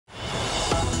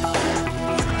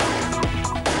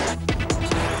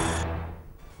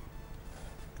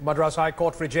Madras High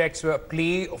Court rejects a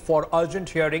plea for urgent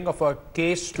hearing of a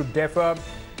case to defer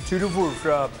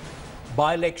Tiruvur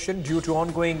by-election due to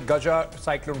ongoing Gaja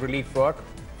cyclone relief work.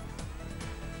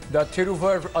 The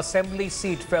Tiruvur assembly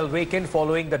seat fell vacant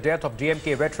following the death of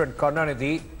DMK veteran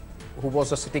Karnanidhi, who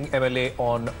was a sitting MLA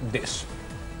on this.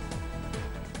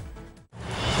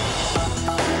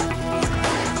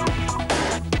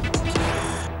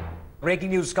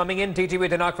 Breaking news coming in. TTV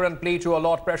Dhinakaran plea to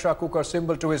allot pressure cooker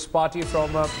symbol to his party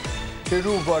from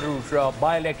Tiruvur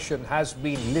by-election has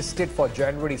been listed for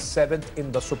January 7th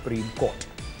in the Supreme Court.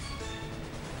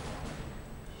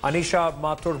 Anisha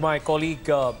Mathur, my colleague,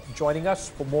 joining us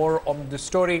for more on this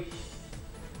story.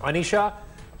 Anisha,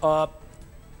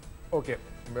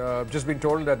 just been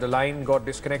told that the line got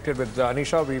disconnected with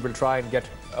Anisha. We will try and get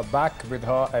back with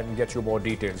her and get you more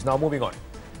details. Now moving on.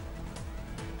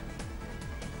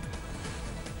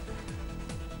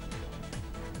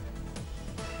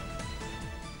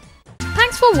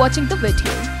 Thanks for watching the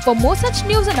video. For more such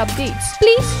news and updates,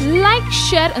 please like,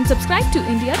 share and subscribe to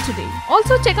India Today.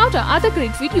 Also check out our other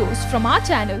great videos from our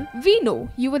channel. We know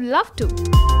you would love to.